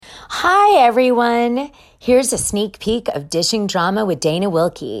Hi, everyone. Here's a sneak peek of Dishing Drama with Dana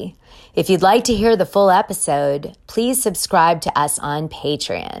Wilkie. If you'd like to hear the full episode, please subscribe to us on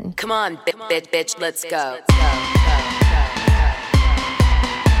Patreon. Come on, bitch, let's go.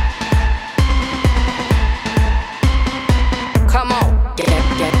 Come on, get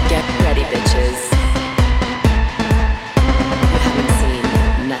ready, bitches. You haven't seen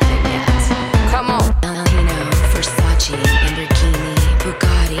nothing yet. Come on. Valentino, Versace, Lamborghini,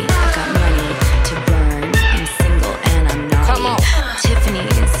 Bugatti. I got money to burn. I'm single and I'm naughty. Come on.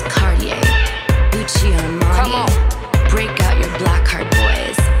 Tiffany's, Cartier, Gucci, Armani. Come on. Break out your black card,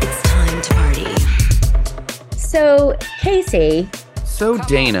 boys. It's time to party. So, Casey, So,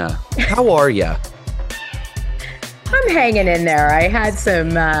 Dana, how are ya? I'm hanging in there. I had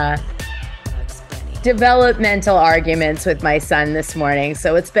some developmental arguments with my son this morning,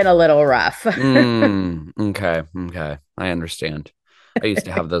 so it's been a little rough. Okay. I understand. I used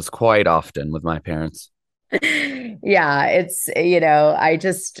to have those quite often with my parents. Yeah, it's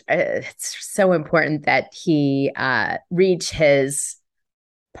it's so important that he reach his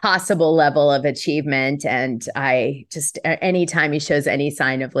possible level of achievement, and I just anytime he shows any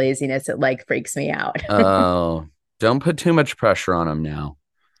sign of laziness, it like freaks me out. Oh, don't put too much pressure on him now.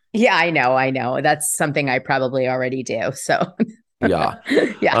 Yeah, I know. That's something I probably already do. So Yeah.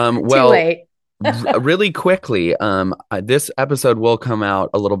 yeah, Well, too late. really quickly, this episode will come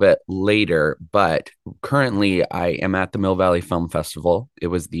out a little bit later, but currently I am at the Mill Valley Film Festival. It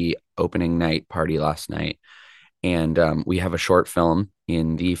was the opening night party last night, and we have a short film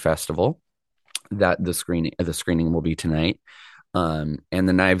in the festival that the screening will be tonight. And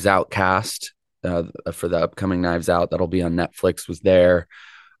the Knives Out cast for the upcoming Knives Out that'll be on Netflix was there.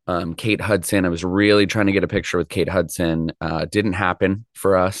 Kate Hudson, I was really trying to get a picture with Kate Hudson. Didn't happen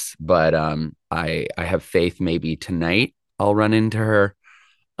for us, but I have faith maybe tonight I'll run into her.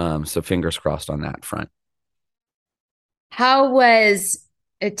 So fingers crossed on that front. How was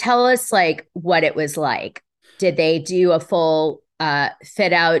tell us like what it was like? Did they do a full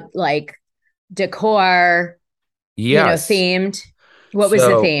fit out like decor, Yes. themed? What was the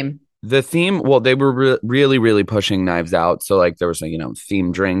So, theme? The theme, well, they were really pushing Knives Out. So like there was,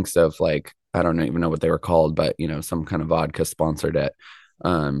 theme drinks of like, I don't even know what they were called, but, some kind of vodka sponsored it.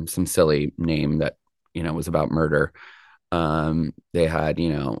 Some silly name that, was about murder. They had,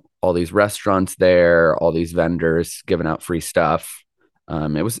 all these restaurants there, all these vendors giving out free stuff.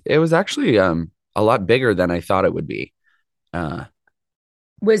 It was actually a lot bigger than I thought it would be.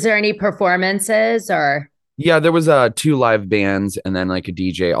 Was there any performances or? Yeah, there was 2 live bands and then like a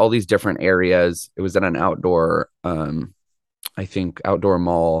DJ, all these different areas. It was at an outdoor, I think outdoor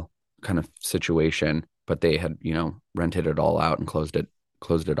mall kind of situation, but they had, rented it all out and closed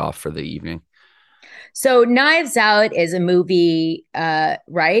it off for the evening. So Knives Out is a movie,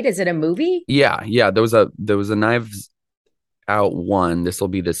 right? Is it a movie? Yeah. There was a Knives Out 1. This will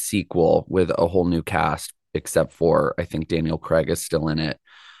be the sequel with a whole new cast, except for I think Daniel Craig is still in it.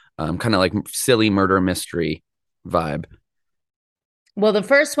 Kind of like silly murder mystery vibe. Well, the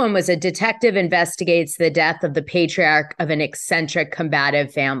first one was a detective investigates the death of the patriarch of an eccentric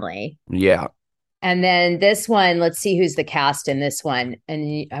combative family. Yeah. And then this one, let's see who's the cast in this one.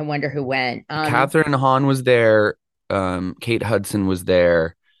 And I wonder who went. Catherine Hahn was there. Kate Hudson was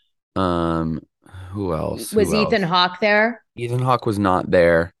there. Who else? Was Ethan Hawke there? Ethan Hawke was not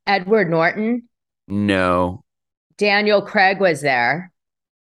there. Edward Norton? No. Daniel Craig was there.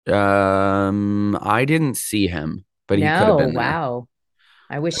 I didn't see him, but he could have been there. Wow.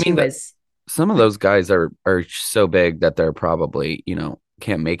 I wish he was. Some of those guys are so big that they're probably,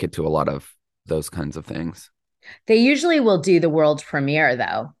 can't make it to a lot of those kinds of things. They usually will do the world premiere,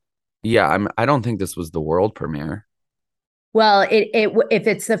 though. Yeah, I don't think this was the world premiere. Well, if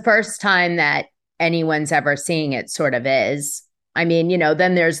it's the first time that anyone's ever seeing it, sort of is. I mean,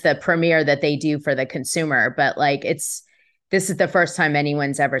 then there's the premiere that they do for the consumer, but like this is the first time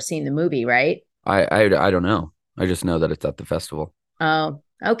anyone's ever seen the movie, right? I don't know. I just know that it's at the festival. Oh,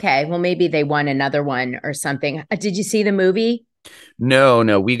 okay. Well, maybe they won another one or something. Did you see the movie?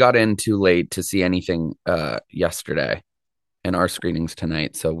 No, we got in too late to see anything yesterday, and our screenings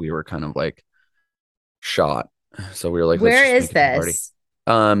tonight, so we were kind of like shot. So we were like, where is this?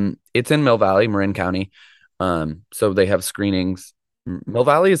 It's in Mill Valley, Marin County. So they have screenings. Mill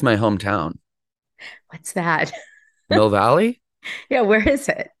Valley is my hometown. What's that? Mill Valley? Yeah, where is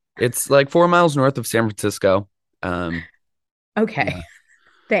it? It's like 4 miles north of San Francisco. Okay. Yeah.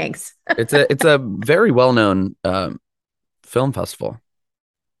 Thanks. It's a very well-known film festival.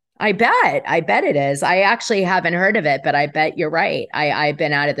 I bet it is. I actually haven't heard of it, but I bet you're right. I've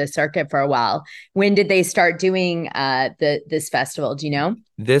been out of the circuit for a while. When did they start doing this festival? Do you know?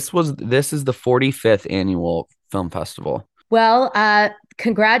 This is the 45th annual film festival. Well,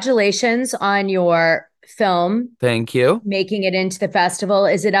 congratulations on your film Thank you. making it into the festival.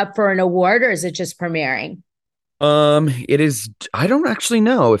 Is it up for an award or is it just premiering? It is, I don't actually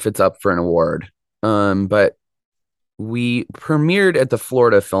know if it's up for an award. But we premiered at the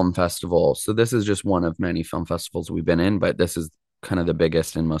Florida Film Festival. So this is just one of many film festivals we've been in, but this is kind of the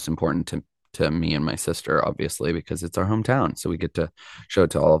biggest and most important to me and my sister, obviously, because it's our hometown. So we get to show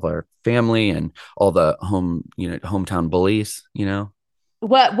it to all of our family and all the hometown bullies,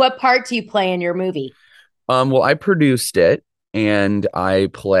 What part do you play in your movie? Well, I produced it and I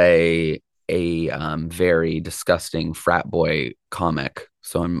play a very disgusting frat boy comic.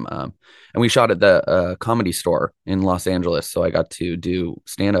 So and we shot at the Comedy Store in Los Angeles. So I got to do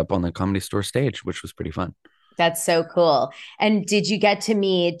stand up on the Comedy Store stage, which was pretty fun. That's so cool. And did you get to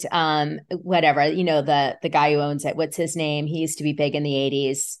meet whatever, the guy who owns it? What's his name? He used to be big in the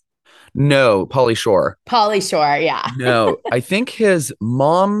 80s. No, Pauly Shore. Pauly Shore, yeah. No, I think his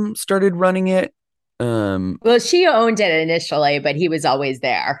mom started running it. Well, she owned it initially, but he was always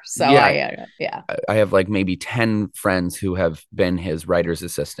there. So yeah. I have like maybe 10 friends who have been his writer's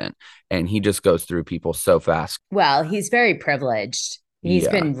assistant, and he just goes through people so fast. Well, he's very privileged. He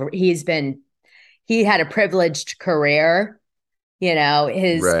had a privileged career.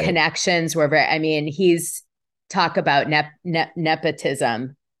 His Right. connections were he's talk about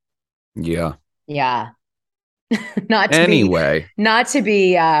nepotism. Yeah. Yeah. Anyway. Not to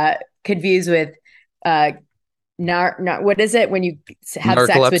be confused with what is it when you have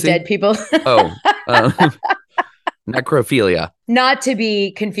sex with dead people? Oh, necrophilia. Not to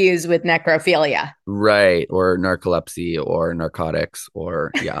be confused with necrophilia. Right. Or narcolepsy or narcotics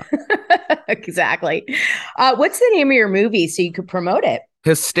or yeah. Exactly. What's the name of your movie so you could promote it?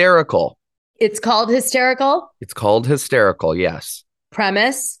 Hysterical. It's called Hysterical? It's called Hysterical, yes.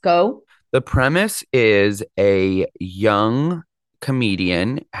 Premise, go. The premise is a young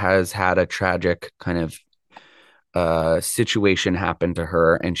comedian has had a tragic kind of situation happen to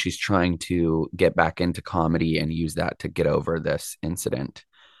her, and she's trying to get back into comedy and use that to get over this incident.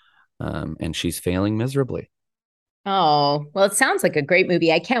 And she's failing miserably. Oh, well, it sounds like a great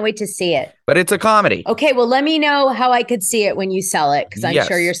movie. I can't wait to see it. But it's a comedy. Okay, well, let me know how I could see it when you sell it, because I'm Yes.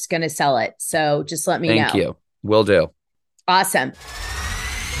 sure you're going to sell it. So just let me know. Thank you. Will do. Awesome.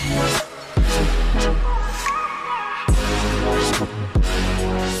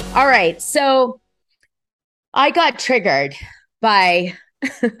 All right. So I got triggered by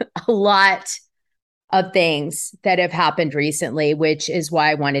a lot of things that have happened recently, which is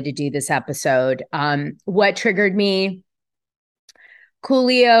why I wanted to do this episode. What triggered me?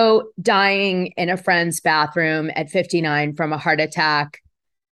 Coolio dying in a friend's bathroom at 59 from a heart attack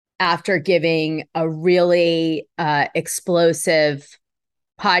after giving a really explosive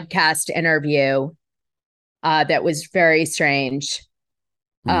podcast interview that was very strange,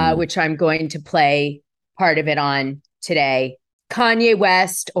 which I'm going to play part of it on today. Kanye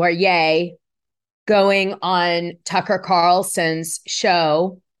West, or Ye, going on Tucker Carlson's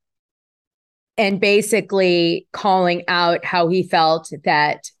show and basically calling out how he felt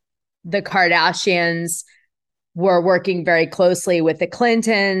that the Kardashians were working very closely with the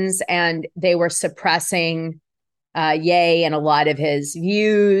Clintons and they were suppressing Ye and a lot of his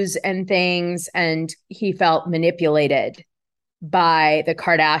views and things. And he felt manipulated by the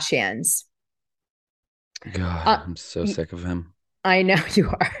Kardashians. God, I'm so sick of him. I know you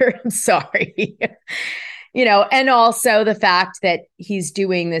are. I'm sorry. And also the fact that he's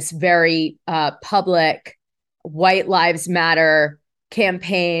doing this very public White Lives Matter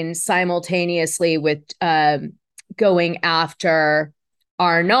campaign simultaneously with going after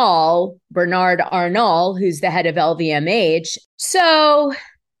Bernard Arnault, who's the head of LVMH. So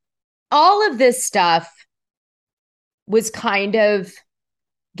all of this stuff was kind of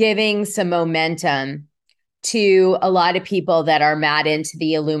giving some momentum to a lot of people that are mad into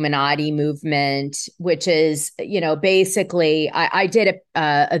the Illuminati movement, which is, basically, I did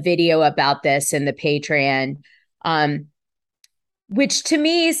a video about this in the Patreon, which to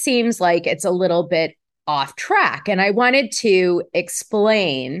me seems like it's a little bit off track. And I wanted to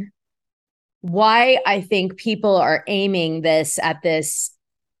explain why I think people are aiming this at the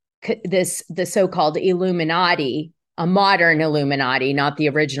so-called Illuminati, a modern Illuminati, not the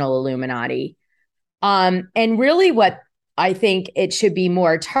original Illuminati. And really what I think it should be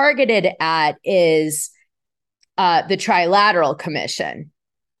more targeted at is the Trilateral Commission.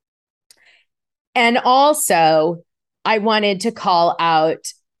 And also, I wanted to call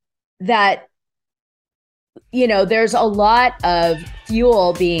out that, you know, there's a lot of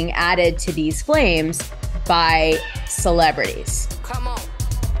fuel being added to these flames by celebrities. Come on.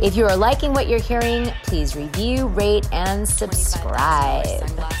 If you are liking what you're hearing, please review, rate, and subscribe.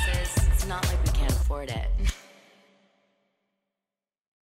 Sunglasses. It's not like we can't afford it.